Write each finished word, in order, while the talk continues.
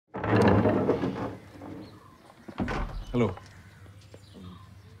Hello,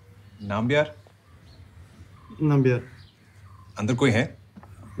 Nambiar? Nambiar. अंदर कोई है?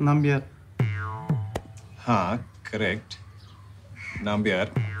 नंबियार। हाँ, करेक्ट।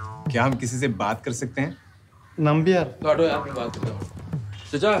 नाम्बियार, क्या हम किसी से बात कर सकते हैं? नंबियार। बैठो यार, मैं बात करता हूँ।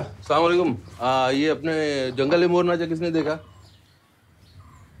 चाचा, अस्सलाम वालेकुम। ये अपने जंगल मोर नाचा किसने देखा?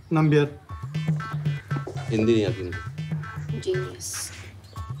 नंबियार। हिंदी नहीं आती मुझे। जीनियस।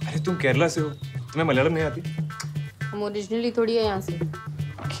 अरे तुम केरला से हो, तुम्हें मलयालम नहीं आती? हम ओरिजिनली थोड़ी है यहाँ से।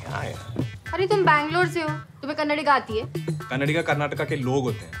 क्या यार? अरे तुम बैंगलोर से हो, तुम्हें कन्नडिगा आती है? कन्नडिगा कर्नाटका के लोग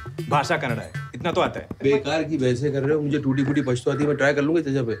होते हैं, भाषा कन्नड़ा है, इतना तो आता है। बेकार की बहसें कर रहे हो, मुझे टूटी फूटी पछतो आती है, मैं ट्राई कर लूंगा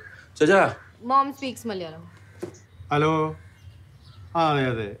चाचा पे। चाचा, मॉम स्पीक्स मलयालम। ഹലോ. അതെ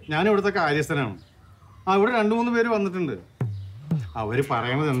അതെ, ഞാൻ ഇവിടുത്തെ കാര്യസ്ഥനാണ്. ഇവിടെ 2-3 പേര് വന്നിട്ടുണ്ട്. അവർ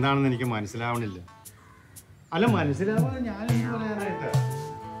പറയുന്നത് എന്താണെന്ന് എനിക്ക് മനസ്സിലാവണില്ല. അല്ല, മനസ്സിലാവാതെ ഞാൻ എന്ത് പറയാനായിട്ടാ?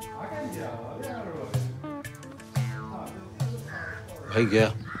 भाई गया?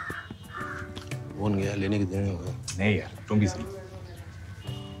 फोन गया लेने के देने होगा? नहीं यार, तुम भी सही।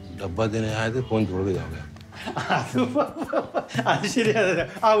 डब्बा देने आए थे, फोन छोड़ के जाओगे? അത് ശരി.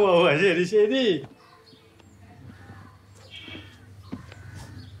 ശരി ശരി.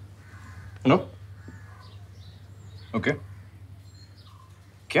 हेलो? ओके।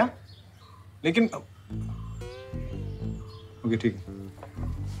 क्या? लेकिन ओके, ठीक है।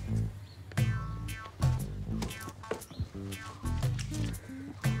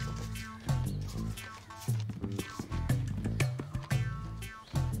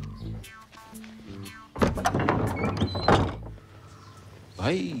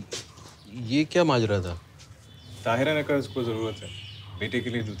 भाई ये क्या माजरा था? ताहिरा ने कहा उसको जरूरत है बेटे के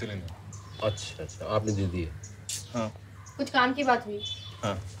लिए जूते लेने। अच्छा अच्छा, आपने दे दिए? हाँ कुछ काम की बात हुई?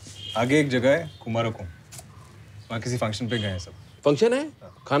 हाँ, आगे एक जगह है कुमारों को, वहाँ किसी फंक्शन पे गए हैं सब। फंक्शन है?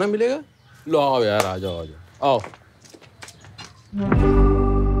 खाना मिलेगा? लो आओ यार, आ जाओ आ जाओ आओ।